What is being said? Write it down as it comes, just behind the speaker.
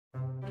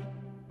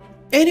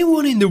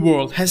Anyone in the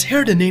world has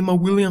heard the name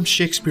of William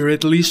Shakespeare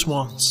at least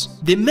once.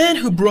 The man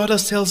who brought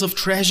us tales of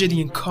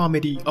tragedy and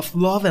comedy, of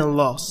love and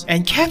loss,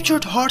 and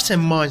captured hearts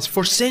and minds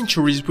for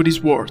centuries with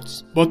his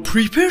words. But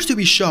prepare to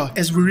be shocked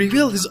as we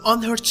reveal his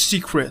unheard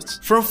secrets,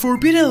 from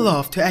forbidden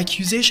love to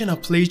accusation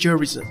of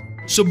plagiarism.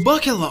 So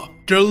buckle up,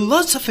 there are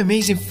lots of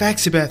amazing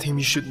facts about him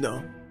you should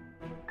know.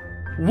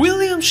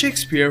 William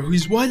Shakespeare, who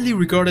is widely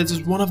regarded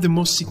as one of the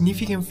most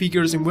significant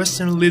figures in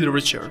Western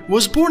literature,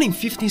 was born in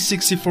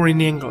 1564 in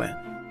England.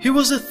 He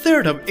was the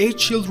third of 8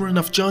 children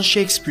of John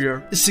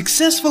Shakespeare, a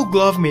successful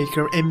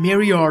glovemaker, and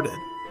Mary Arden.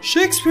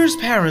 Shakespeare's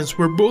parents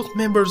were both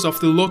members of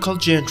the local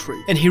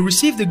gentry, and he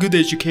received a good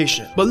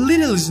education, but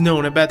little is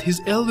known about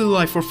his early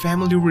life or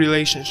family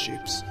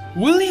relationships.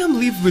 William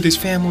lived with his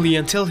family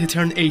until he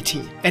turned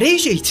 18. At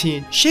age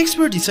 18,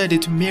 Shakespeare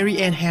decided to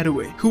marry Anne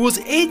Hathaway, who was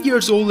 8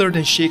 years older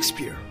than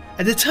Shakespeare.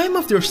 At the time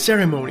of their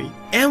ceremony,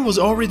 Anne was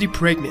already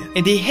pregnant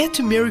and they had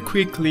to marry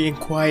quickly and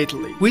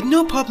quietly, with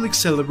no public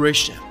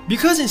celebration.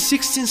 Because in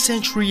 16th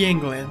century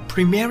England,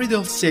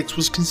 premarital sex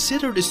was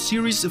considered a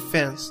serious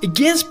offense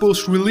against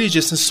both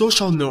religious and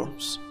social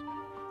norms.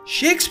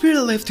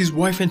 Shakespeare left his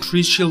wife and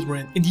 3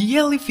 children in the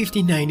early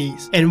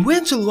 1590s and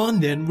went to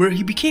London, where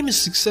he became a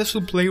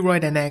successful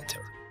playwright and actor.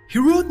 He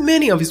wrote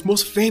many of his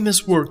most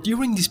famous work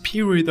during this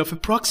period of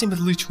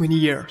approximately 20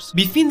 years,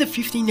 between the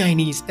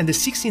 1590s and the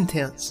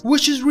 1610s,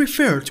 which is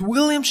referred to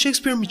William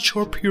Shakespeare's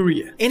mature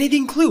period, and it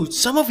includes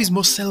some of his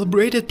most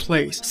celebrated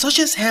plays such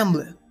as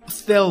Hamlet,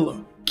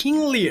 Othello,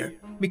 King Lear,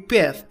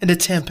 Macbeth, and The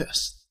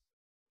Tempest.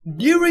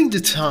 During the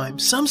time,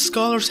 some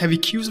scholars have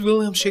accused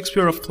William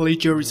Shakespeare of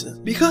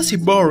plagiarism because he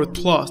borrowed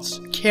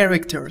plots,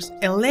 characters,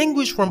 and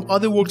language from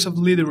other works of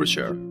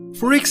literature.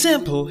 For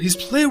example, his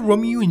play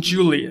Romeo and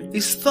Juliet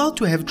is thought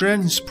to have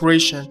drawn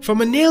inspiration from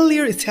an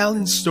earlier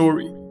Italian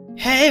story.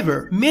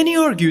 However, many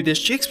argue that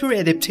Shakespeare's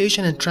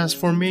adaptation and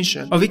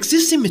transformation of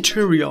existing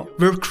material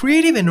were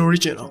creative and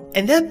original,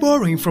 and that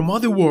borrowing from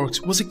other works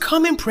was a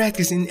common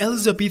practice in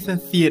Elizabethan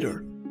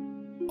theatre.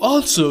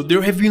 Also,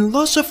 there have been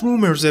lots of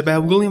rumors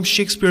about William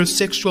Shakespeare's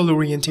sexual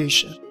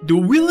orientation. Though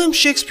William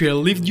Shakespeare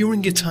lived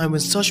during a time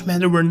when such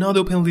matters were not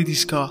openly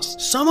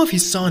discussed, some of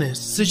his sonnets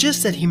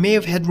suggest that he may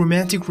have had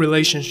romantic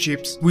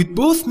relationships with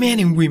both men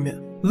and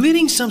women,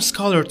 leading some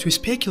scholars to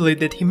speculate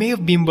that he may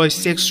have been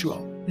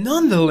bisexual.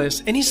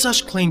 Nonetheless, any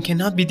such claim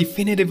cannot be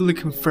definitively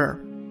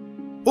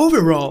confirmed.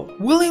 Overall,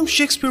 William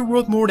Shakespeare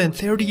wrote more than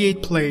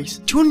 38 plays,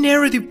 2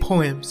 narrative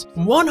poems,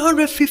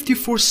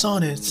 154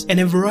 sonnets, and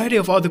a variety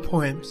of other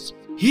poems.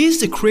 He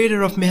is the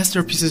creator of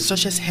masterpieces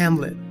such as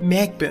Hamlet,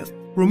 Macbeth,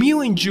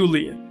 Romeo and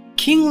Juliet,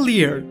 King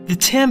Lear, The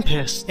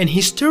Tempest, and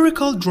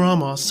historical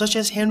dramas such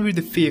as Henry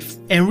V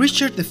and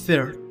Richard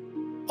III.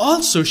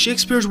 Also,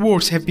 Shakespeare's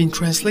works have been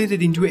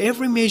translated into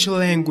every major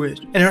language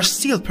and are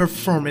still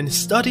performed and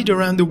studied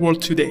around the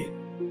world today.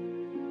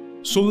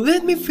 So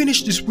let me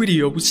finish this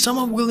video with some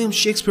of William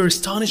Shakespeare's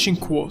astonishing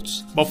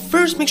quotes. But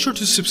first, make sure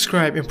to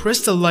subscribe and press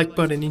the like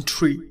button in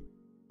 3,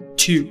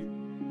 2,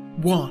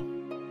 1.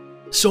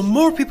 So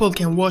more people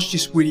can watch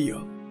this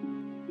video.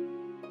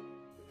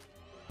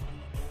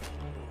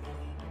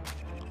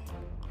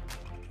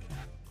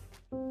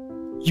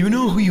 You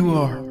know who you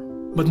are,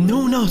 but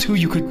know not who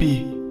you could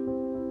be.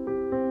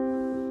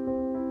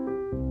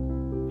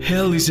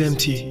 Hell is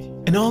empty,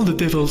 and all the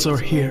devils are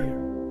here.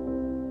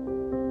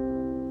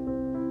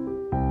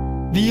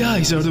 The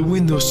eyes are the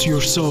windows to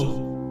your soul.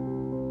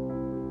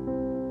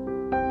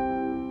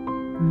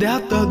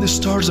 Doubt that the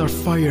stars are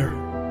fire.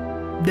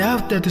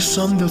 Doubt that the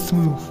sun doth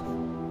move.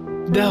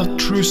 Doubt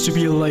truth to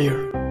be a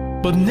liar,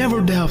 but never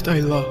doubt I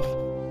love.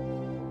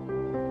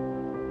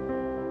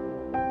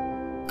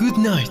 Good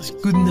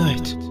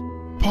night,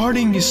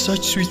 parting is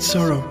such sweet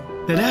sorrow,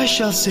 that I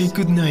shall say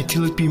good night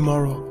till it be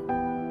morrow.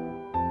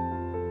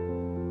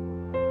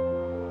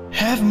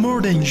 Have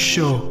more than you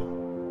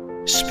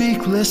show,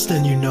 speak less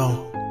than you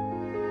know.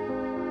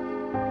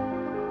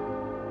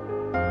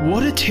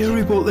 What a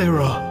terrible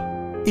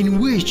era, in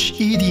which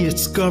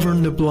idiots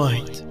govern the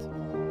blind.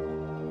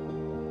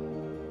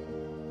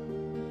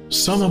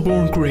 Some are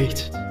born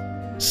great,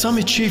 some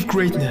achieve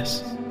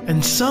greatness,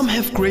 and some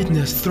have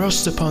greatness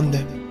thrust upon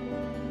them.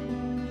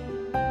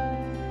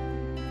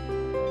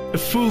 A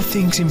fool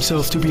thinks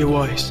himself to be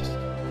wise,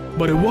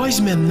 but a wise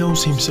man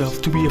knows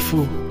himself to be a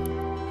fool.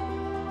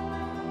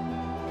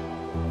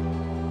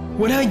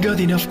 When I got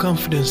enough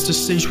confidence, the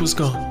stage was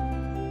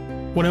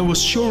gone. When I was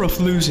sure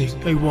of losing,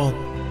 I won.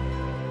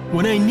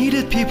 When I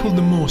needed people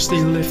the most,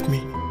 they left me.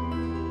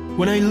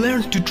 When I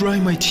learned to dry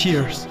my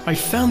tears, I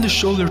found a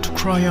shoulder to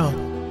cry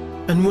on.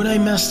 And when I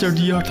mastered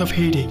the art of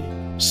hating,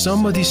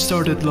 somebody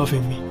started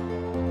loving me.